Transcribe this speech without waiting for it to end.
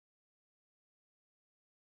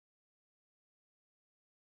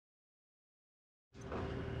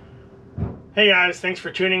Hey guys, thanks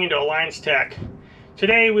for tuning into Alliance Tech.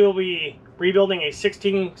 Today we will be rebuilding a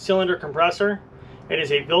 16-cylinder compressor. It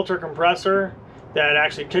is a filter compressor that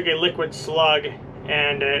actually took a liquid slug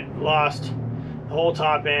and it lost the whole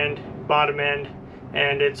top end, bottom end,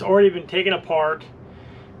 and it's already been taken apart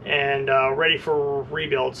and ready for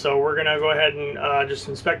rebuild. So we're going to go ahead and just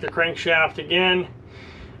inspect the crankshaft again,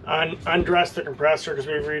 undress the compressor because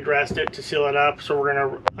we redressed it to seal it up. So we're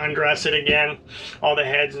going to undress it again, all the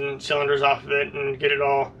heads and cylinders off of it, and get it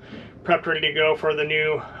all prepped, ready to go for the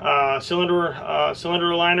new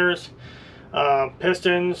cylinder liners,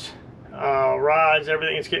 pistons, rods,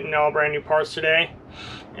 everything. It's getting all brand new parts today.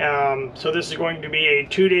 So this is going to be a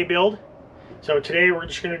 2-day build. So today we're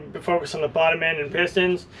just going to focus on the bottom end and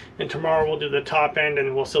pistons, and tomorrow we'll do the top end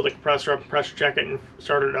and we'll seal the compressor up and pressure check it and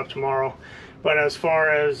start it up tomorrow. But as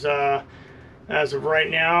far as of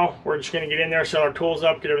right now, we're just going to get in there, set our tools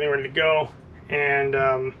up, get everything ready to go, and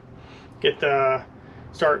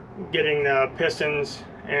start getting the pistons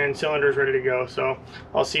and cylinders ready to go. So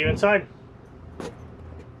I'll see you inside.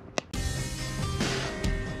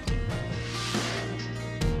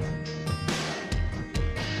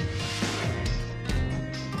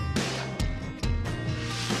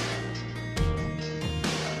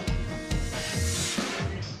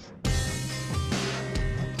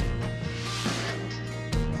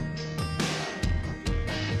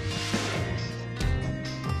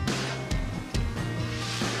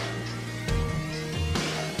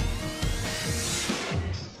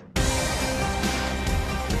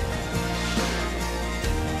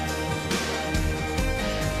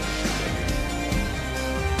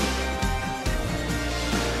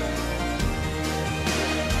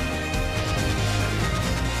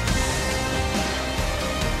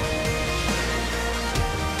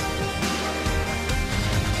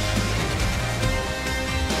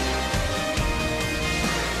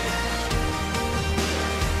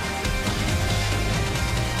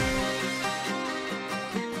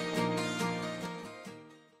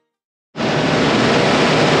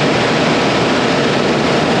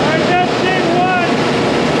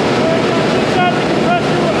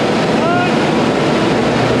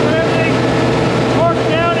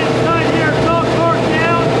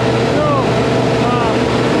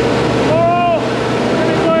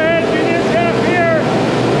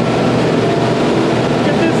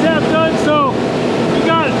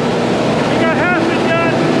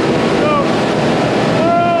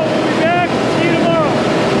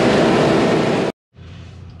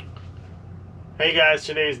 Hey guys,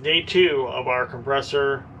 today is day 2 of our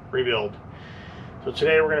compressor rebuild. So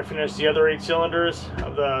today we're going to finish the other 8 cylinders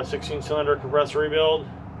of the 16-cylinder compressor rebuild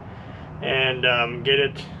and get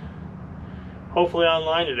it hopefully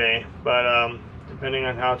online today. But depending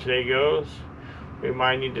on how today goes, we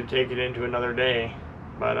might need to take it into another day.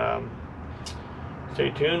 But stay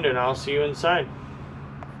tuned and I'll see you inside.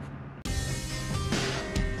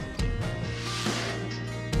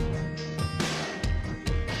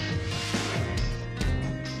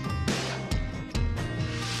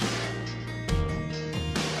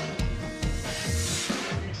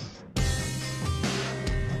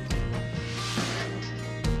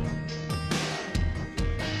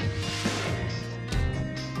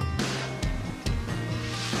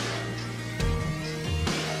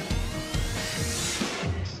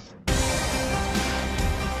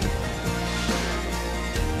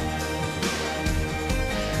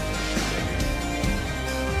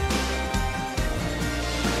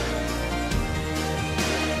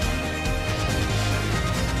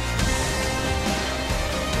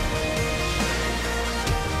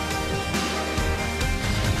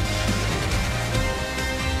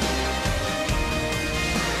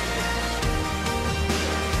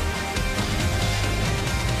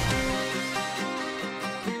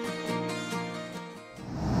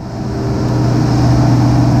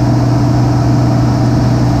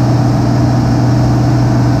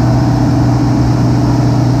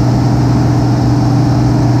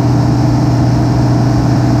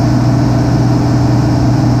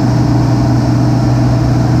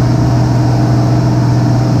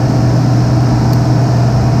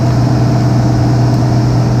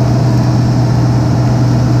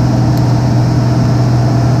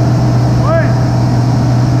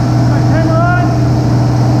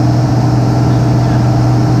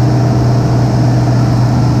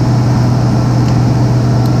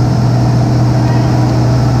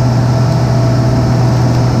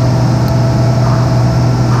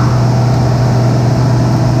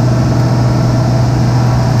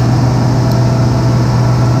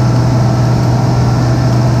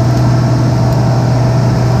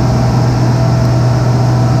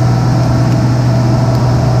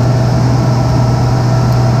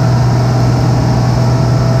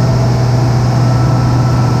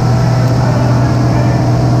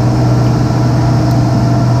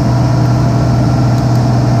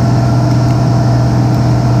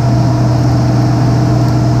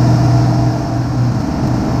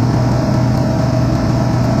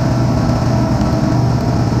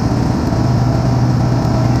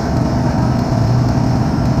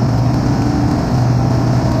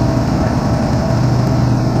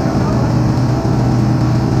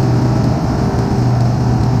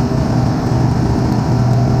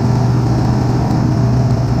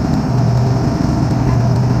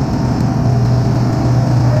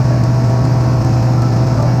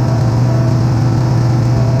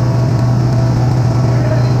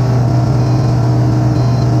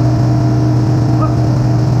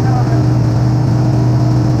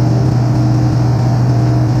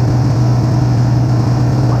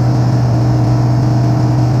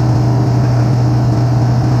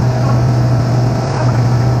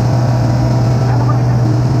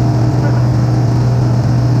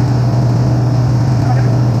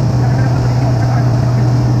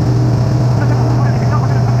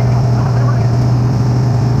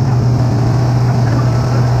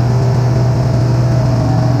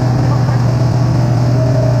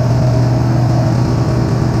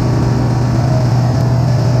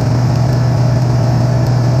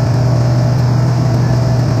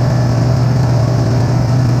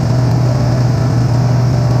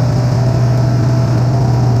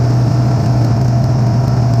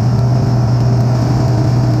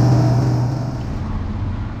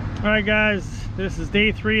 Alright guys, this is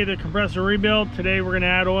day 3 of the compressor rebuild. Today we're going to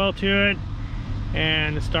add oil to it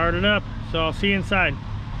and start it up. So I'll see you inside.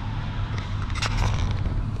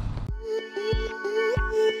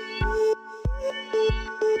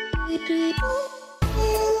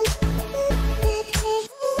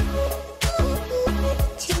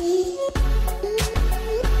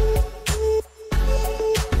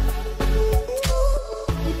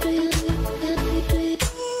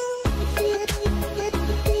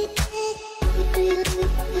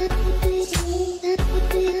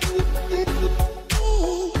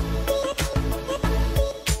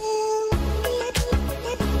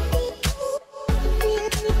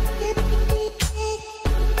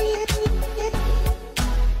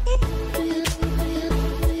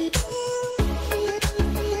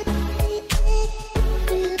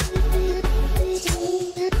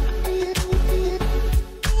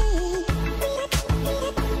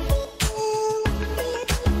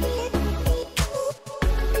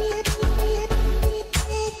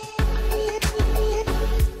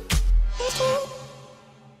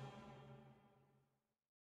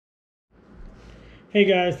 Hey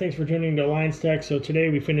guys, thanks for tuning to Lines Tech. So today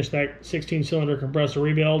we finished that 16-cylinder compressor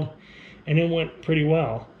rebuild, and it went pretty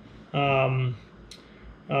well.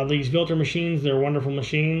 These filter machines, they're wonderful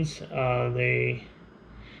machines. They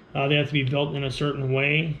have to be built in a certain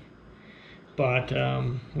way, but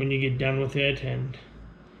when you get done with it and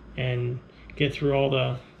get through all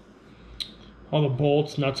the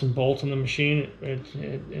bolts, nuts and bolts on the machine,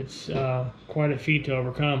 it's quite a feat to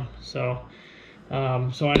overcome. So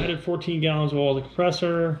I added 14 gallons of oil to the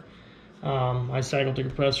compressor. I cycled the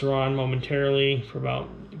compressor on momentarily for about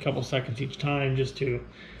a couple seconds each time just to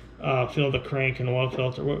fill the crank and oil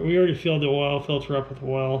filter. We already filled the oil filter up with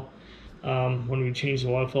oil when we changed the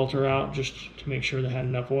oil filter out, just to make sure they had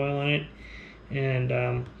enough oil in it.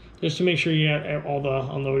 And just to make sure you have all the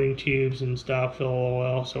unloading tubes and stuff fill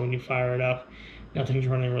oil, so when you fire it up, nothing's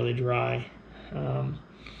running really dry.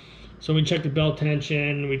 So we checked the belt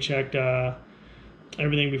tension, we checked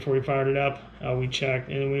everything before we fired it up. We checked,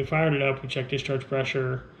 and when we fired it up, we checked discharge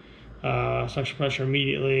pressure, suction pressure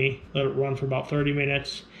immediately, let it run for about 30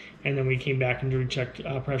 minutes, and then we came back and rechecked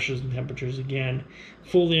pressures and temperatures again.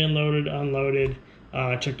 Fully unloaded, unloaded,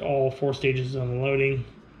 checked all 4 stages of unloading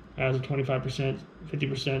as a 25%, 50%,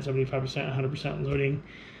 75%, 100% loading,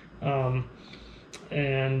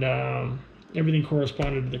 and everything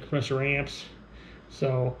corresponded to the compressor amps.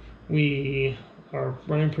 So we are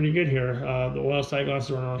running pretty good here. The oil side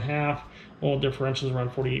glasses are around half, oil differentials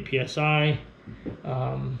around 48 psi,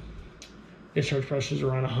 discharge pressures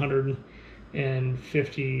around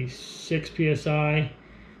 156 psi,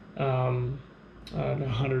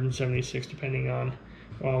 176 depending on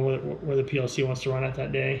where the PLC wants to run at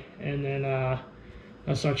that day. And then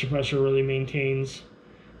suction pressure really maintains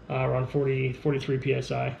around 43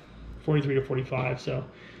 psi, 43 to 45. So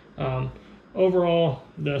overall,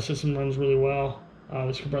 the system runs really well.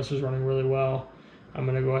 This compressor is running really well. I'm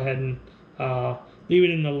going to go ahead and leave it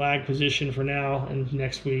in the lag position for now, and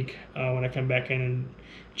next week when I come back in and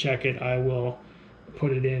check it, I will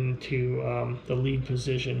put it into the lead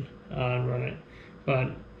position and run it.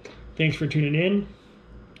 But thanks for tuning in.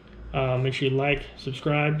 Make sure you like,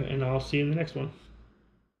 subscribe, and I'll see you in the next one.